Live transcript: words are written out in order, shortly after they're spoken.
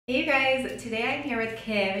Hey you guys, today I'm here with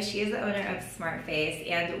Kim. She is the owner of Smart Face,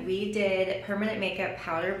 and we did permanent makeup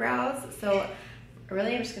powder brows. So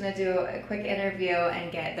really I'm just gonna do a quick interview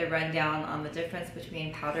and get the rundown on the difference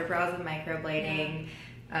between powder brows and microblading,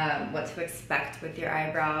 what to expect with your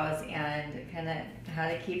eyebrows, and kind of how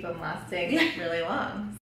to keep them lasting really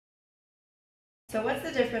long. So what's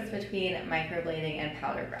the difference between microblading and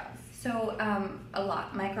powder brows? So a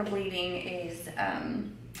lot. Microblading is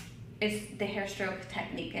it's the hair stroke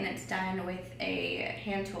technique, and it's done with a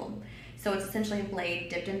hand tool. So it's essentially a blade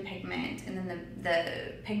dipped in pigment, and then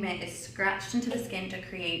the pigment is scratched into the skin to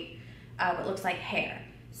create what looks like hair.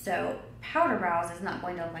 So powder brows is not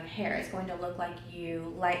going to look like hair. It's going to look like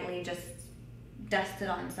you lightly just dusted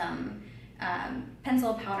on some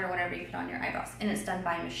pencil, powder, whatever you put on your eyebrows. And it's done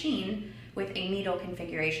by machine with a needle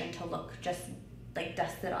configuration to look just like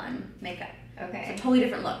dusted on makeup. Okay. So totally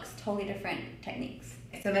different looks, totally different techniques.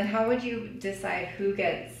 So then how would you decide who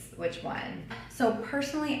gets which one? So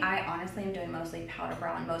personally, I honestly am doing mostly powder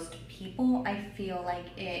brow on most people. I feel like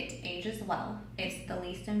it ages well. It's the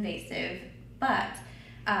least invasive, but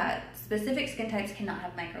specific skin types cannot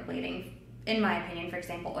have microblading, in my opinion. For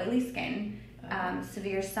example, oily skin,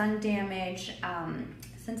 severe sun damage,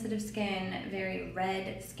 sensitive skin, very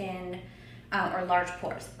red skin, or large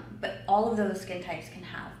pores. But all of those skin types can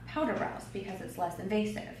have powder brows because it's less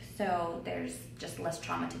invasive. So there's just less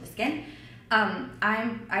trauma to the skin.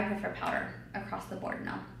 I prefer powder across the board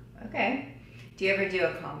now. Okay. Do you ever do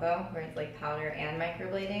a combo where it's like powder and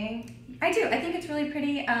microblading? I do. I think it's really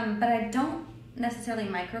pretty, but I don't necessarily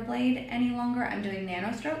microblade any longer. I'm doing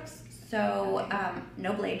nano strokes. So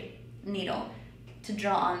no blade, needle to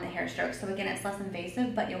draw on the hair strokes. So again, it's less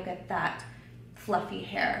invasive, but you'll get that fluffy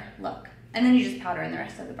hair look. And then you just powder in the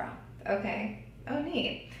rest of the brow. Okay. Oh,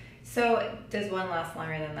 neat. So does one last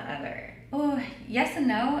longer than the other? Oh, yes and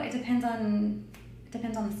no. It depends on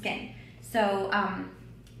the skin. So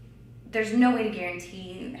there's no way to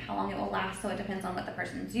guarantee how long it will last. So it depends on what the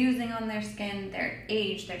person's using on their skin, their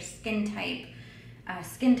age, their skin type,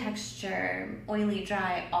 skin texture, oily,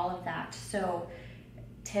 dry, all of that. So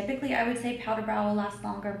typically I would say powder brow will last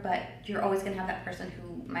longer, but you're always going to have that person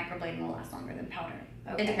who microblading will last longer than powder.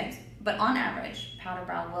 Okay. It depends. But on average, powder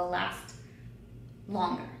brow will last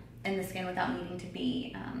longer in the skin without needing to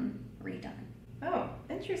be redone. Oh,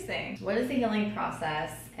 interesting. What is the healing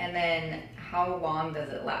process, and then how long does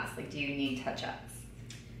it last? Like, do you need touch-ups?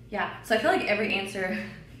 Yeah, so I feel like every answer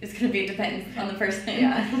is going to be depends on the person.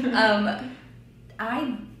 Yeah.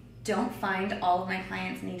 I don't find all of my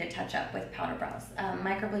clients need a touch-up with powder brows.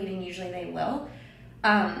 Microblading, usually they will.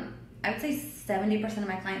 I would say 70% of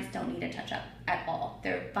my clients don't need a touch-up at all.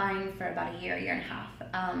 They're fine for about a year and a half.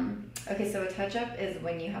 Okay, so a touch-up is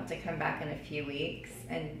when you have to come back in a few weeks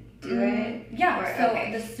and do it? Yeah, or, so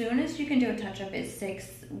okay. the soonest you can do a touch-up is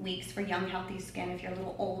 6 weeks for young, healthy skin. If you're a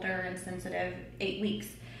little older and sensitive, 8 weeks.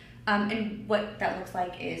 And what that looks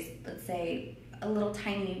like is, let's say, a little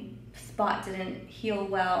tiny spot didn't heal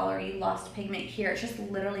well, or you lost pigment here. It's just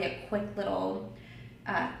literally a quick little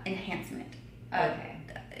enhancement. Okay.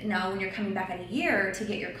 Now, when you're coming back in a year to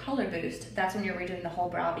get your color boost, that's when you're redoing the whole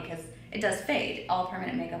brow, because it does fade. All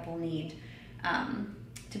permanent makeup will need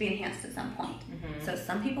to be enhanced at some point. Mm-hmm. So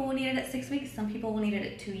some people will need it at 6 weeks, some people will need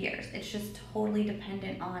it at 2 years. It's just totally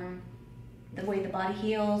dependent on the way the body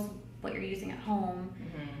heals, what you're using at home.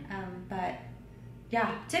 Mm-hmm. But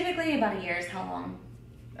yeah, typically about a year is how long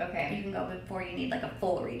you can go before you need like a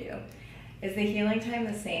full redo. Is the healing time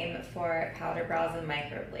the same for powder brows and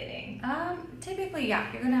microblading? Typically,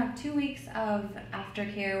 yeah. You're going to have 2 weeks of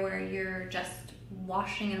aftercare where you're just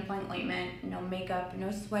washing and applying ointment, no makeup, no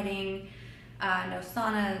sweating, no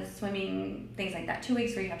saunas, swimming, things like that. 2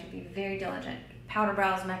 weeks where you have to be very diligent. Powder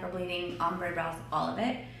brows, microblading, ombre brows, all of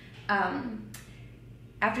it.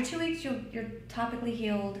 After 2 weeks, you're topically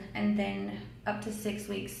healed, and then up to 6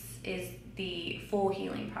 weeks is the full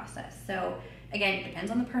healing process. So again, it depends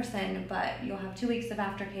on the person, but you'll have 2 weeks of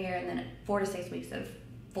aftercare and then 4 to 6 weeks of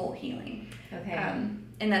full healing. Okay.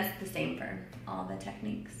 And that's the same for all the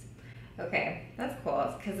techniques. Okay, that's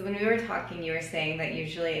cool. Because when we were talking, you were saying that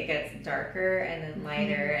usually it gets darker and then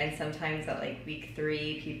lighter, and sometimes at like week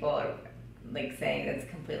 3, people are like saying it's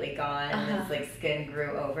completely gone and it's like skin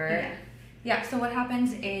grew over. Yeah. So what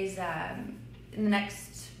happens is in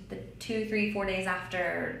the 2, 3, 4 days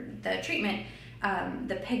after the treatment,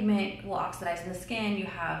 the pigment will oxidize in the skin. You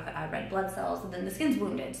have red blood cells, and then the skin's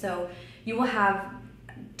wounded. So you will have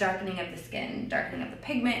darkening of the skin, darkening of the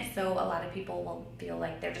pigment. So a lot of people will feel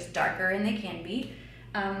like they're just darker, and they can be.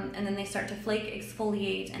 And then they start to flake,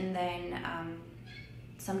 exfoliate, and then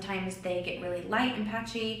sometimes they get really light and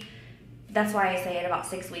patchy. that's why I say at about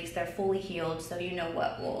 6 weeks they're fully healed, so you know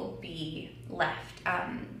what will be left.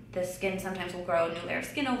 The skin sometimes will grow a new layer of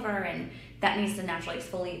skin over, and that needs to naturally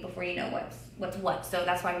exfoliate before you know what's what. So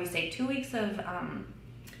that's why we say 2 weeks of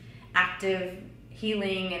active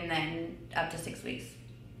healing, and then up to 6 weeks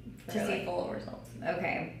to see full results.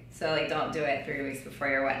 Okay, so like don't do it 3 weeks before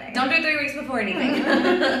your wedding. Don't do it 3 weeks before anything.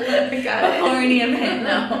 Got it. Before any event,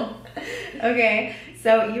 no. Okay,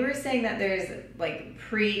 so you were saying that there's like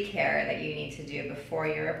pre-care that you need to do before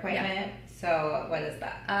your appointment. Yeah. So what is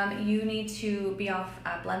that? You need to be off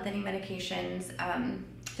blood thinning medications.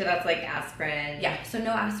 So that's like aspirin. Yeah, so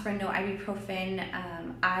no aspirin, no ibuprofen.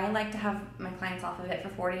 I like to have my clients off of it for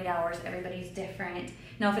 48 hours. Everybody's different.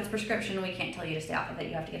 Now, if it's prescription, we can't tell you to stay off of it.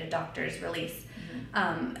 You have to get a doctor's release.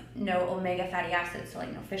 No omega fatty acids, so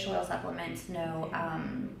like no fish oil supplements, no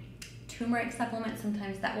turmeric supplements.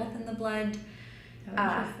 Sometimes that will thin the blood.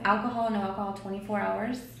 Alcohol, no alcohol 24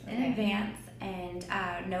 hours in advance. And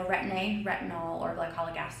no retinol, or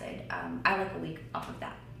glycolic acid. I like a week off of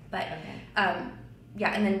that. But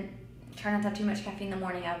yeah, and then try not to have too much caffeine the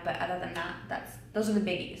morning of, but other than that, those are the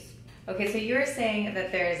biggies. Okay, so you were saying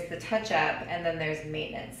that there's the touch-up and then there's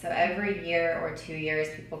maintenance. So every year or 2 years,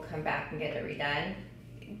 people come back and get it redone?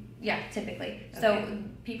 Yeah, typically. Okay. So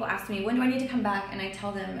people ask me, when do I need to come back? And I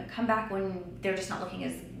tell them, come back when they're just not looking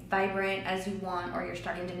as vibrant as you want, or you're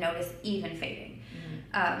starting to notice even fading.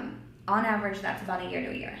 On average, that's about a year to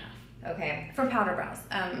a year and a half. Okay. For powder brows.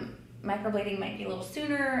 Microblading might be a little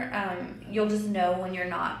sooner. You'll just know when you're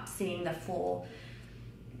not seeing the full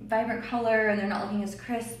vibrant color and they're not looking as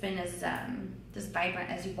crisp and as vibrant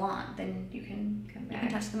as you want. Then you can come back. You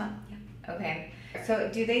can touch them up. Yeah. Okay. So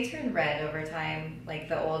do they turn red over time, like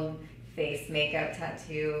the old face makeup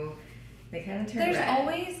tattoo? They kind of turn red. There's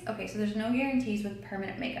always so there's no guarantees with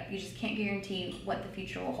permanent makeup. You just can't guarantee what the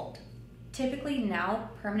future will hold. Typically now,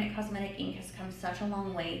 permanent cosmetic ink has come such a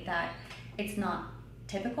long way that it's not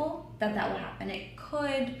typical that will happen. It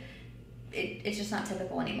could, it's just not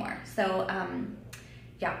typical anymore. So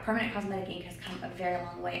yeah, permanent cosmetic ink has come a very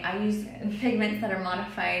long way. I use pigments that are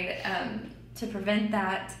modified to prevent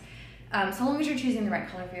that. So long as you're choosing the right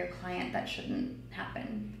color for your client, that shouldn't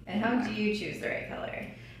happen. And how do you choose the right color?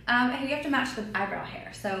 You have to match the eyebrow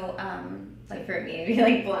hair. So, like for me, it'd be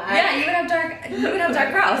like black. Yeah, you would have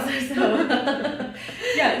dark brows. So,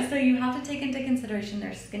 yeah. So you have to take into consideration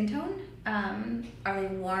their skin tone. Are they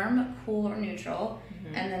warm, cool, or neutral?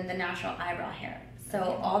 And then the natural eyebrow hair.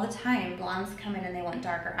 So all the time, blondes come in and they want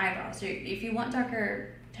darker eyebrows. So if you want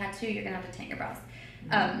darker tattoo, you're gonna have to tint your brows.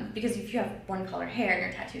 Because if you have one color hair and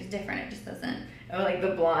your tattoo is different, it just doesn't. Oh, like the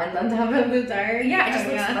blonde on top of the dark. Yeah, it just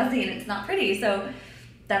looks fuzzy and it's not pretty. So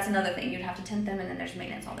that's another thing. You'd have to tint them, and then there's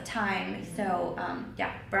maintenance all the time. So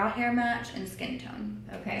yeah, brow hair match and skin tone.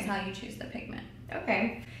 Okay, is how you choose the pigment.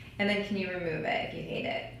 Okay, and then can you remove it if you hate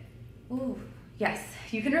it? Ooh, yes,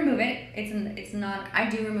 you can remove it. It's not. I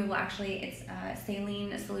do removal actually. It's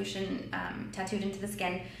saline solution tattooed into the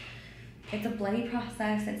skin. It's a bloody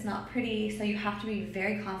process. It's not pretty, so you have to be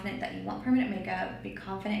very confident that you want permanent makeup, be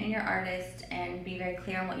confident in your artist, and be very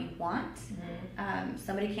clear on what you want.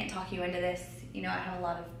 Somebody can't talk you into this. You know, I have a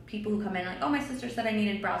lot of people who come in like, oh, my sister said I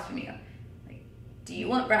needed brows from you. Like, do you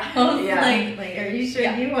want brows? Yeah. like, are you sure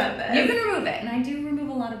you want this? You can remove it, and I do remove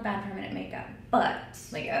a lot of bad permanent makeup, but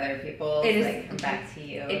like other people, it is like come back to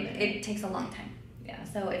you. It takes a long time. Yeah.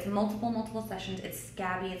 So it's multiple sessions. It's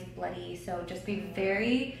scabby. It's bloody. So just be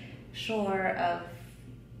very sure of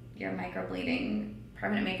your microblading,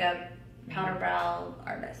 permanent makeup, powder brow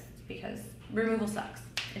artist, because removal sucks.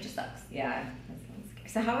 It just sucks. Yeah.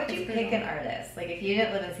 So how would you pick an artist? Like if you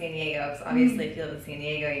didn't live in San Diego, because obviously if you live in San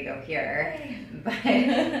Diego, you go here. But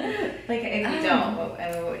like if you don't, what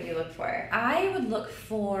would you look for? I would look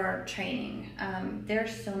for training. There are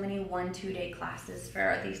so many 1-2 day classes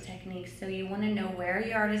for these techniques. So you want to know where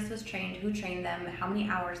your artist was trained, who trained them, how many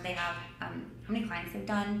hours they have, how many clients they've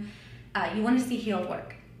done. You want to see healed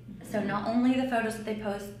work. So not only the photos that they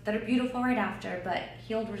post that are beautiful right after, but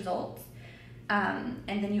healed results.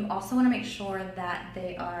 And then you also want to make sure that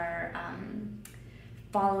they are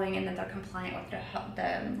following and that they're compliant with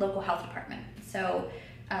the local health department. So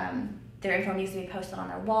their info needs to be posted on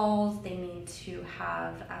their walls. They need to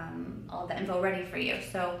have all the info ready for you.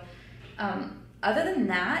 So other than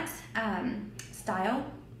that, style,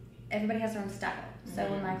 everybody has their own style. So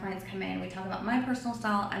when my clients come in, we talk about my personal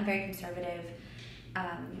style. I'm very conservative.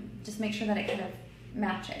 Just make sure that it kind of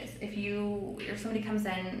matches. If somebody comes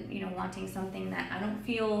in, you know, wanting something that I don't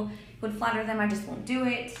feel would flatter them, I just won't do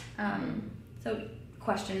it. So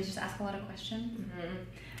questions, just ask a lot of questions.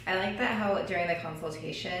 I like that how during the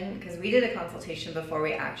consultation, because we did a consultation before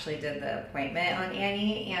we actually did the appointment on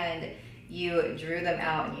Annie, and you drew them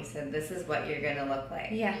out and you said, this is what you're gonna look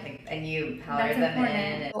like. Yeah. Like, and you powdered them in.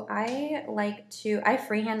 And So I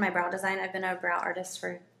freehand my brow design. I've been a brow artist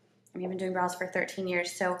I've been doing brows for 13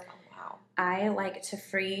 years. So wow. I like to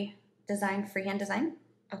freehand design.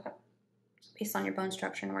 Okay. Based on your bone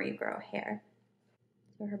structure and where you grow hair.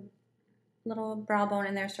 So her little brow bone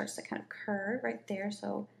in there starts to kind of curve right there.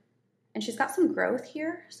 So, and she's got some growth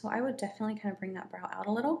here. So I would definitely kind of bring that brow out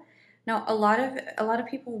a little. Now, a lot of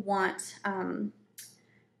people want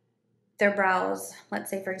their brows, let's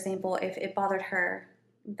say, for example, if it bothered her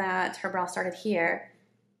that her brow started here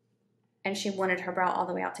and she wanted her brow all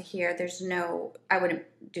the way out to here, I wouldn't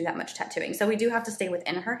do that much tattooing. So we do have to stay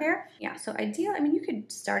within her hair. Yeah, so ideally, you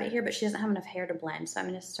could start it here, but she doesn't have enough hair to blend. So I'm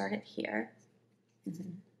going to start it here. Mm-hmm.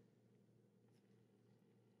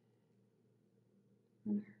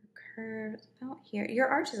 And her curve is about here. Your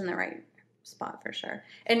arch is in the right spot for sure.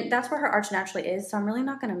 And that's where her arch naturally is, so I'm really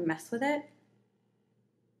not going to mess with it.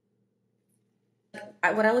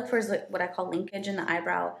 What I look for is what I call linkage in the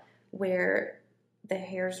eyebrow, where the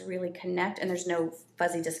hairs really connect and there's no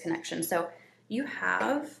fuzzy disconnection. So you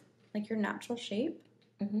have like your natural shape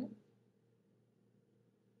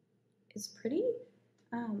is pretty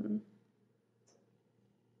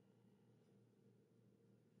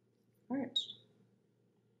arched.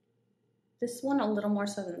 This one a little more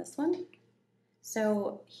so than this one.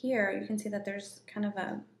 So here you can see that there's kind of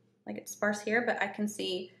it's sparse here, but I can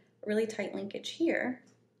see really tight linkage here.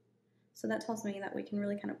 So that tells me that we can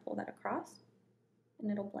really kind of pull that across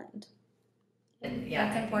and it'll blend. And yeah,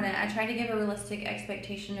 that's important. I try to give a realistic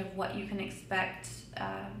expectation of what you can expect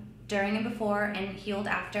during and before and healed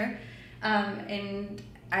after. And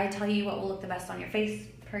I tell you what will look the best on your face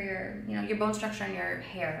per your bone structure and your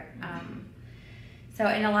hair.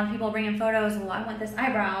 And a lot of people bring in photos, well, I want this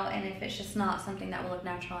eyebrow, and if it's just not something that will look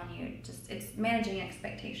natural on you, it's managing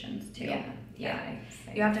expectations too. Yeah.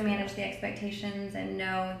 You have to manage the expectations and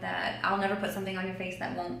know that I'll never put something on your face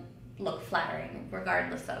that won't look flattering,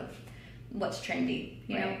 regardless of what's trendy,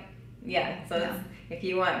 you know? Yeah, so if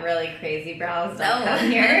you want really crazy brows, don't come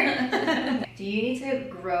here. Do you need to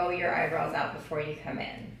grow your eyebrows out before you come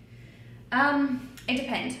in? It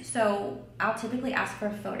depends. So I'll typically ask for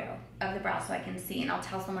a photo of the brow so I can see, and I'll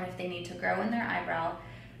tell someone if they need to grow in their eyebrow.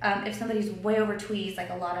 If somebody's way over tweezed, like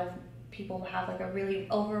a lot of people have like a really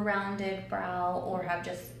over-rounded brow or have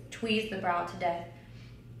just tweezed the brow to death,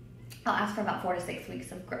 I'll ask for about 4 to 6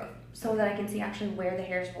 weeks of growth so that I can see actually where the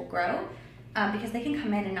hairs will grow, because they can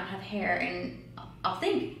come in and not have hair, and I'll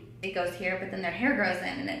think it goes here, but then their hair grows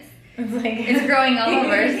in and it's growing all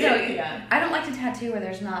over. So I don't like to tattoo where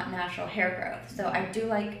there's not natural hair growth. So I do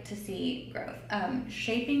like to see growth.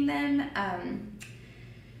 Shaping them,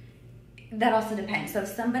 that also depends. So if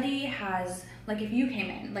somebody has, like if you came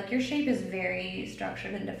in, like your shape is very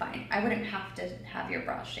structured and defined, I wouldn't have to have your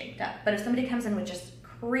brows shaped up. But if somebody comes in with just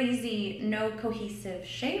crazy, no cohesive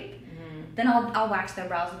shape, then I'll wax their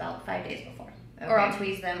brows about 5 days before. Okay. Or I'll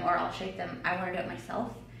tweeze them, or I'll shape them. I want to do it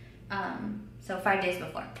myself. So 5 days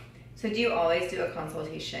before. So do you always do a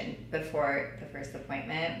consultation before the first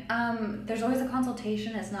appointment? There's always a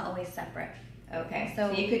consultation. It's not always separate. Okay.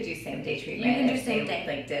 So you could do same day treatment. You can do same day.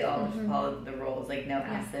 Like did all the rules, like no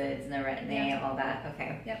acids, no retin-A, all that.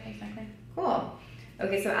 Okay. Yep, exactly. Cool.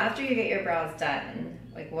 Okay, so after you get your brows done,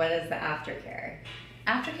 like what is the aftercare?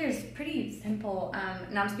 Aftercare is pretty simple.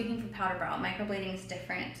 Now I'm speaking for powder brow. Microblading is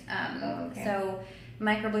different. So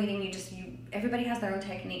microblading, everybody has their own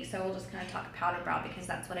technique, so we'll just kind of talk powder brow because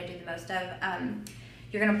that's what I do the most of.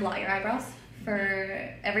 You're going to blot your eyebrows for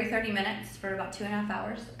every 30 minutes for about 2.5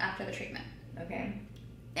 hours after the treatment. Okay.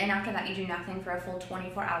 And after that, you do nothing for a full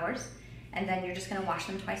 24 hours. And then you're just going to wash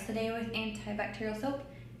them twice a day with antibacterial soap.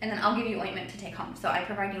 And then I'll give you ointment to take home. So I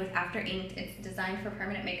provide you with After Inked. It's designed for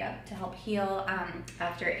permanent makeup to help heal.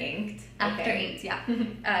 After Inked? After Inked, yeah.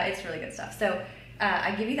 It's really good stuff. So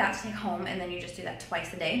I give you that to take home, and then you just do that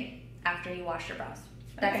twice a day after you wash your brows.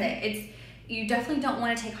 That's it. You definitely don't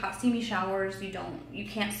want to take hot, steamy showers. You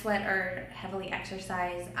can't sweat or heavily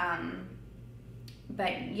exercise.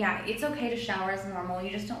 But yeah, it's okay to shower as normal. You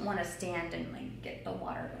just don't want to stand and like get the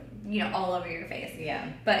water, all over your face. Yeah.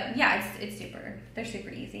 But yeah, they're super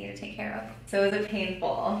easy to take care of. So is it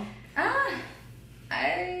painful?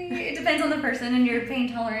 It depends on the person and your pain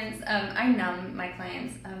tolerance. I numb my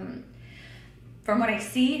clients. From what I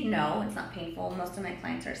see, no, it's not painful. Most of my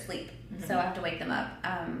clients are asleep, so I have to wake them up.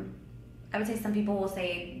 I would say some people will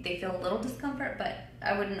say they feel a little discomfort, but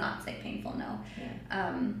I would not say painful, no.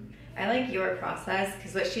 Yeah. I like your process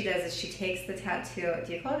because what she does is she takes the tattoo.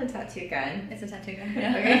 Do you call it a tattoo gun? It's a tattoo gun.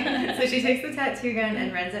 Yeah. Okay. So she takes the tattoo gun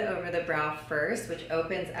and runs it over the brow first, which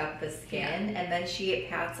opens up the skin, and then she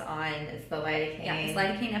pats on. It's the lidocaine. Yeah, it's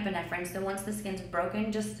lidocaine epinephrine. So once the skin's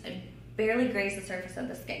broken, just barely graze the surface of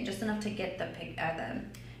the skin, just enough to get the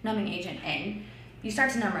numbing agent in. You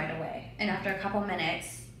start to numb right away, and after a couple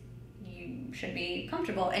minutes, you should be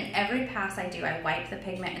comfortable. And every pass I do, I wipe the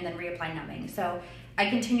pigment and then reapply numbing. So I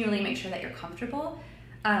continually make sure that you're comfortable,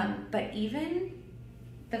 but even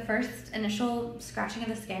the first initial scratching of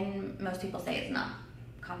the skin, most people say it's not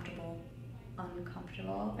comfortable,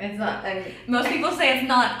 uncomfortable. It's not. Most people say it's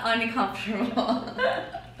not uncomfortable.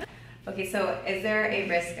 Okay, so is there a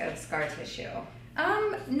risk of scar tissue?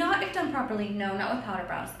 Not if done properly. No, not with powder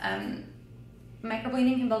brows.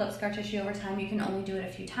 Microblading can build up scar tissue over time. You can only do it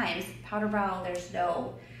a few times. Powder brow, there's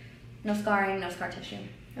no scarring, no scar tissue.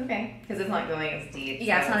 Okay, because it's not going as deep.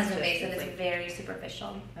 Yeah, so it's not as just- invasive. It's very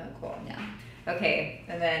superficial. Oh, cool. Yeah. Okay,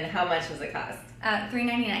 and then how much does it cost?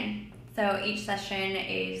 $3.99. So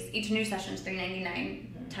each new session is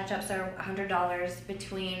 $3.99. Touch-ups are $100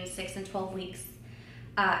 between 6 and 12 weeks.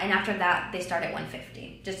 And after that, they start at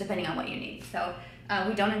 $150, just depending on what you need. So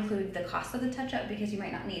we don't include the cost of the touch-up because you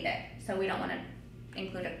might not need it. So we don't want to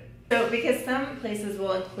include it. So because some places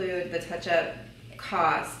will include the touch-up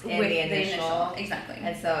cost in With the initial. Exactly.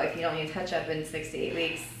 And so if you don't need touch-up in 6 to 8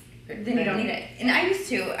 weeks, Then you don't need it. And I used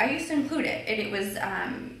to include it. And it was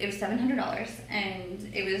 $700, and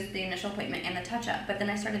it was the initial appointment and the touch-up. But then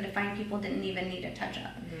I started to find people didn't even need a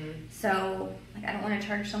touch-up. Mm-hmm. So like I don't want to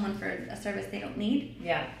charge someone for a service they don't need.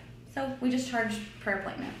 Yeah. So we just charge per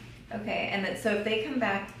appointment. Okay, and then so if they come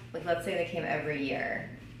back, like let's say they came every year,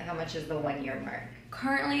 how much is the 1 year mark?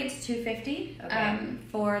 Currently it's $250 Okay.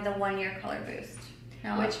 For the 1 year color boost.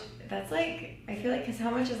 Now, Which that's like I feel like because how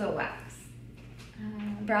much is a wax?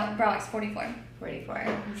 brow wax $44. 44.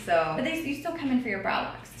 So. But you still come in for your brow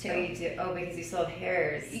wax too. Oh, you do. Oh, because you still have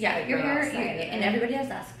hairs. Yeah, that your grow hair, outside of it. and everybody has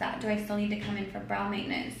asked that. Do I still need to come in for brow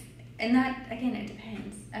maintenance? And that, again, it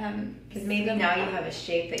depends. Because maybe now you have a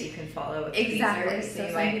shape that you can follow with Exactly. tweezers, so So you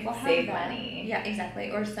some might people have save that. money. Yeah,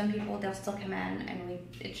 exactly. Or some people, they'll still come in and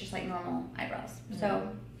it's just like normal eyebrows. Mm-hmm. So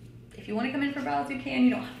if you want to come in for brows, you can.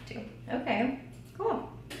 You don't have to. Okay, cool.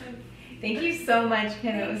 Thank you so much,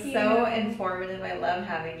 Kim. It was Thank so you. informative. I love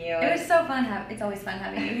having you. It was so fun. It's always fun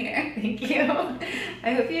having you here. Thank you.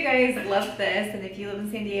 I hope you guys love this, and if you live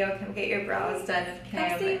in San Diego, come get your brows done with Kim.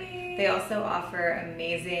 Come see me. They also offer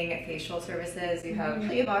amazing facial services. You have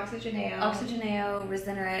Oxygeneo. Oxygeneo,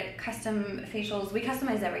 Regenerate, custom facials. We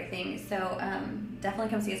customize everything, so definitely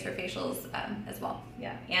come see us for facials as well.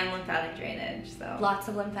 Yeah, and lymphatic drainage. So Lots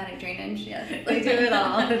of lymphatic drainage, yes. we do it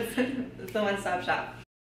all. It's the one-stop shop.